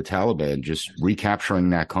TV of the Taliban just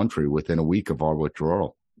recapturing that country within a week of our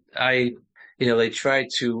withdrawal? They tried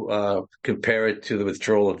to compare it to the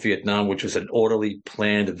withdrawal of Vietnam, which was an orderly,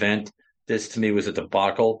 planned event. This, to me, was a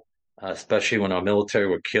debacle. Especially when our military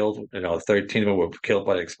were killed, 13 of them were killed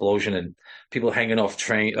by the explosion, and people hanging off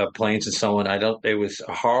planes and so on. It was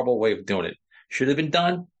a horrible way of doing it. Should have been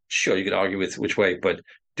done? Sure, you could argue with which way, but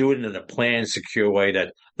do it in a planned, secure way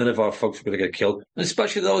that none of our folks were going to get killed,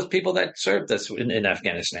 especially those people that served us in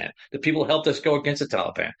Afghanistan. The people who helped us go against the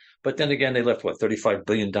Taliban. But then again, they left, $35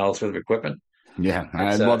 billion worth of equipment? Yeah,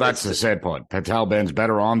 that's the sad part. The Taliban's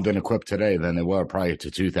better armed and equipped today than they were prior to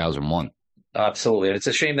 2001. Absolutely. And it's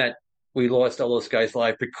a shame that we lost all those guys'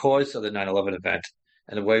 lives because of the 9/11 event.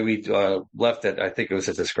 And the way we left it, I think it was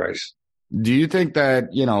a disgrace. Do you think that,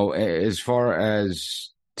 as far as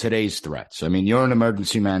today's threats, I mean, you're an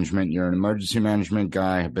emergency management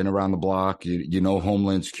guy, have been around the block, you know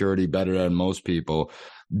Homeland Security better than most people.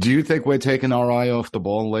 Do you think we're taking our eye off the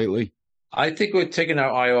ball lately? I think we're taking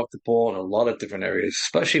our eye off the ball in a lot of different areas,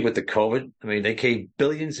 especially with the COVID. I mean, they gave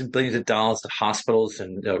billions and billions of dollars to hospitals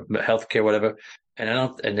and healthcare, whatever.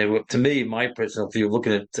 And they were, to me, my personal view,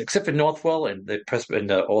 looking at, except for Northwell and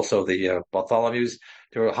also the Bartholomew's,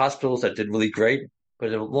 there were hospitals that did really great, but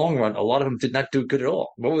in the long run, a lot of them did not do good at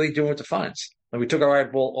all. What were they doing with the funds? And we took our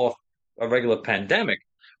eyeball off a regular pandemic,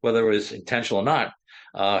 whether it was intentional or not.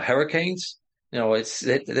 Hurricanes,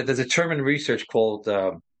 there's a term in research called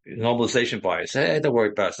normalization bias. Don't worry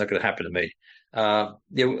about it. It's not going to happen to me.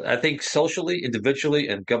 I think socially, individually,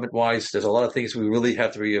 and government-wise, there's a lot of things we really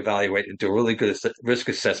have to reevaluate and do a really good risk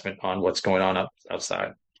assessment on what's going on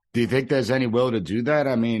outside. Do you think there's any will to do that?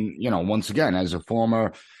 I mean, once again, as a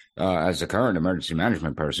current emergency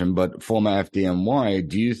management person, but former FDNY,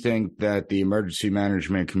 do you think that the emergency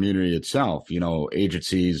management community itself,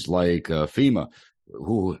 agencies like FEMA,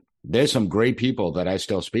 who there's some great people that I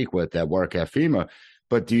still speak with that work at FEMA,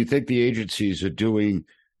 but do you think the agencies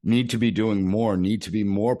need to be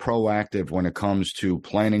more proactive when it comes to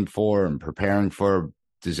planning for and preparing for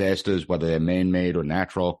disasters, whether they're man-made or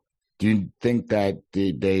natural? Do you think that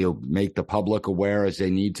they make the public aware as they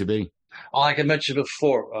need to be? Like I mentioned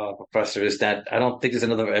before, Professor, is that I don't think there's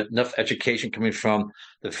enough education coming from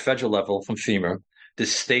the federal level, from FEMA, the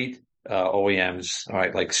state OEMs, all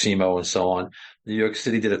right, like SEMO and so on. New York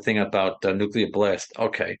City did a thing about nuclear blast.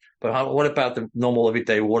 Okay, but what about the normal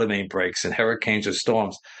everyday water main breaks and hurricanes or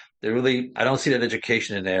storms? I don't see that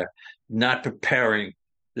education in there, not preparing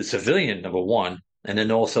the civilian, number one, and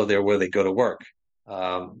then also there where they go to work.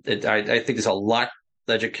 I think there's a lot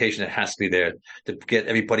of education that has to be there to get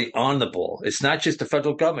everybody on the ball. It's not just the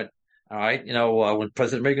federal government. All right. When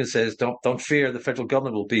President Reagan says, don't fear, the federal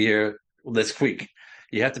government will be here this week.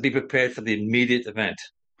 You have to be prepared for the immediate event.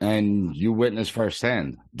 And you witness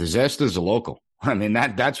firsthand, disasters are local. I mean,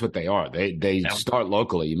 that's what they are. They start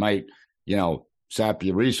locally. You might, sap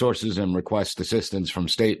your resources and request assistance from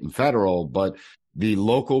state and federal, but the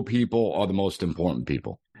local people are the most important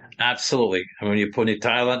people. Absolutely. I mean, you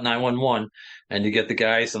dial out 911 and you get the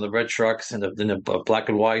guys on the red trucks and the black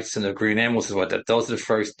and whites and the green ambulance and whatnot. Those are the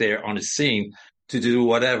first there on the scene to do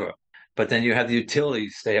whatever. But then you have the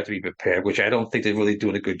utilities. They have to be prepared, which I don't think they're really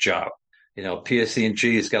doing a good job.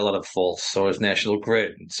 PSC&G has got a lot of faults. So has National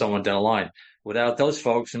Grid and so on down the line. Without those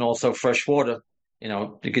folks and also fresh water,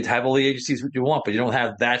 you could have all the agencies you want, but you don't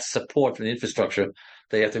have that support from the infrastructure.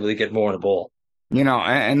 They have to really get more on the ball.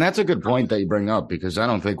 And that's a good point that you bring up, because I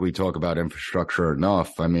don't think we talk about infrastructure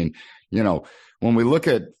enough. I mean, when we look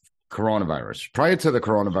at coronavirus, prior to the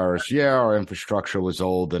coronavirus, our infrastructure was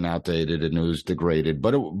old and outdated and it was degraded,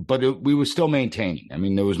 but we were still maintaining. I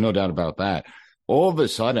mean, there was no doubt about that. All of a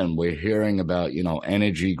sudden, we're hearing about,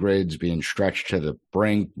 energy grids being stretched to the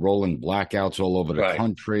brink, rolling blackouts all over the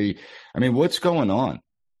country. I mean, what's going on?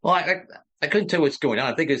 Well, I couldn't tell what's going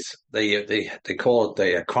on. I think it's they call it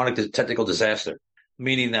a chronic technical disaster,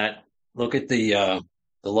 meaning that look at the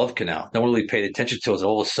Love Canal. No one really paid attention to it. And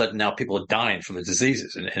all of a sudden now people are dying from the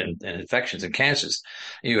diseases and infections and cancers.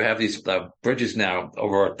 You have these bridges now,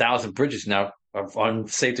 over 1,000 bridges now are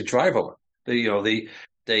unsafe to drive over.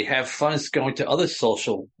 They have funds going to other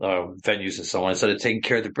social venues and so on instead of taking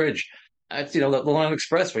care of the bridge. The Long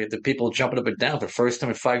Expressway, the people jumping up and down for the first time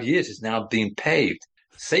in 5 years is now being paved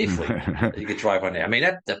safely. You could drive on there. I mean,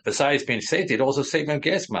 that besides being safety, it also saved on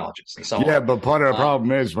gas mileages and so on. Yeah, but part of the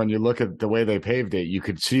problem is when you look at the way they paved it, you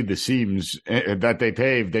could see the seams that they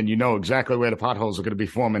paved, and you know exactly where the potholes are going to be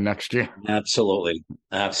forming next year. Absolutely.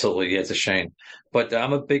 Yeah, it's a shame. But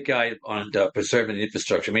I'm a big guy on preserving the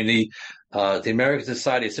infrastructure. I mean, the American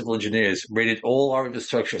Society of Civil Engineers rated all our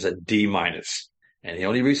infrastructure as a D-. And the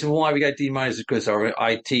only reason why we got D- is because our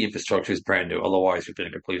IT infrastructure is brand new. Otherwise, we've been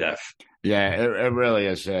a complete F. Yeah, it really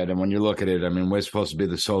is sad. And when you look at it, I mean, we're supposed to be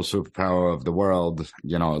the sole superpower of the world,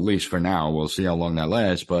 at least for now. We'll see how long that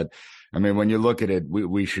lasts. But, I mean, when you look at it,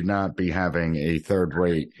 we should not be having a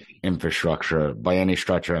third-rate infrastructure by any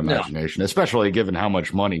stretch of imagination, especially given how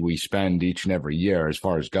much money we spend each and every year as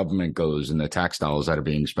far as government goes and the tax dollars that are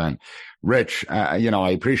being spent. Rich, I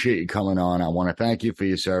appreciate you coming on. I want to thank you for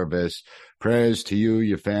your service. Prayers to you,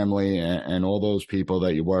 your family, and all those people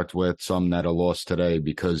that you worked with, some that are lost today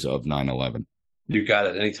because of 9/11. You got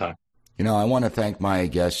it. Anytime. I want to thank my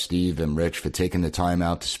guests, Steve and Rich, for taking the time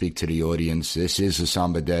out to speak to the audience. This is a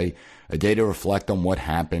somber day, a day to reflect on what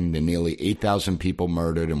happened, the nearly 8,000 people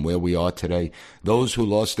murdered, and where we are today. Those who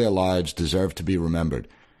lost their lives deserve to be remembered.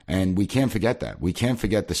 And we can't forget that. We can't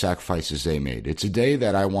forget the sacrifices they made. It's a day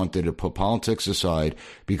that I wanted to put politics aside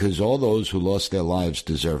because all those who lost their lives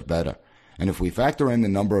deserve better. And if we factor in the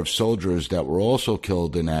number of soldiers that were also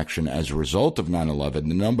killed in action as a result of 9/11,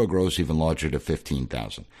 the number grows even larger to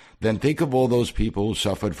 15,000. Then think of all those people who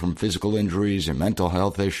suffered from physical injuries and mental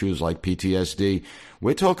health issues like PTSD.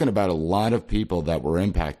 We're talking about a lot of people that were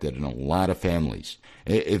impacted and a lot of families.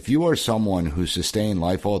 If you are someone who sustained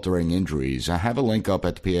life-altering injuries, I have a link up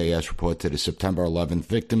at the PAS report to the September 11th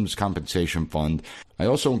Victims Compensation Fund. I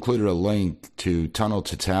also included a link to Tunnel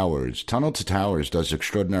to Towers. Tunnel to Towers does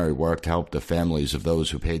extraordinary work to help the families of those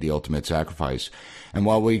who paid the ultimate sacrifice. And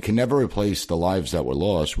while we can never replace the lives that were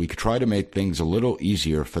lost, we could try to make things a little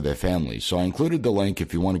easier for their families. So I included the link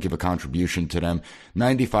if you want to give a contribution to them.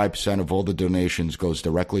 95% of all the donations goes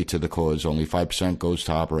directly to the cause. Only 5% goes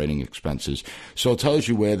to operating expenses. So it tells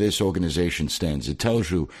you where this organization stands. It tells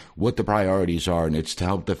you what the priorities are, and it's to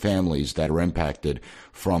help the families that are impacted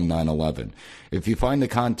from 9/11. If you find the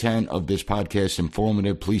content of this podcast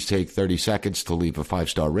informative, please take 30 seconds to leave a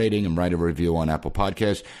 5-star rating and write a review on Apple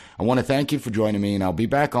Podcasts. I want to thank you for joining me, and I'll be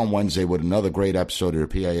back on Wednesday with another great episode of the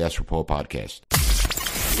PAS Report podcast.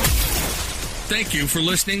 Thank you for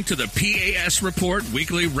listening to the PAS Report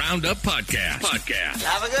Weekly Roundup Podcast.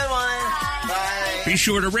 Have a good one. Bye. Be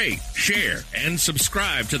sure to rate, share, and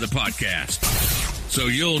subscribe to the podcast so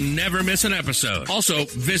you'll never miss an episode. Also,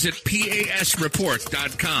 visit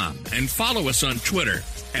PASReport.com and follow us on Twitter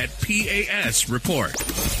 @PAS Report.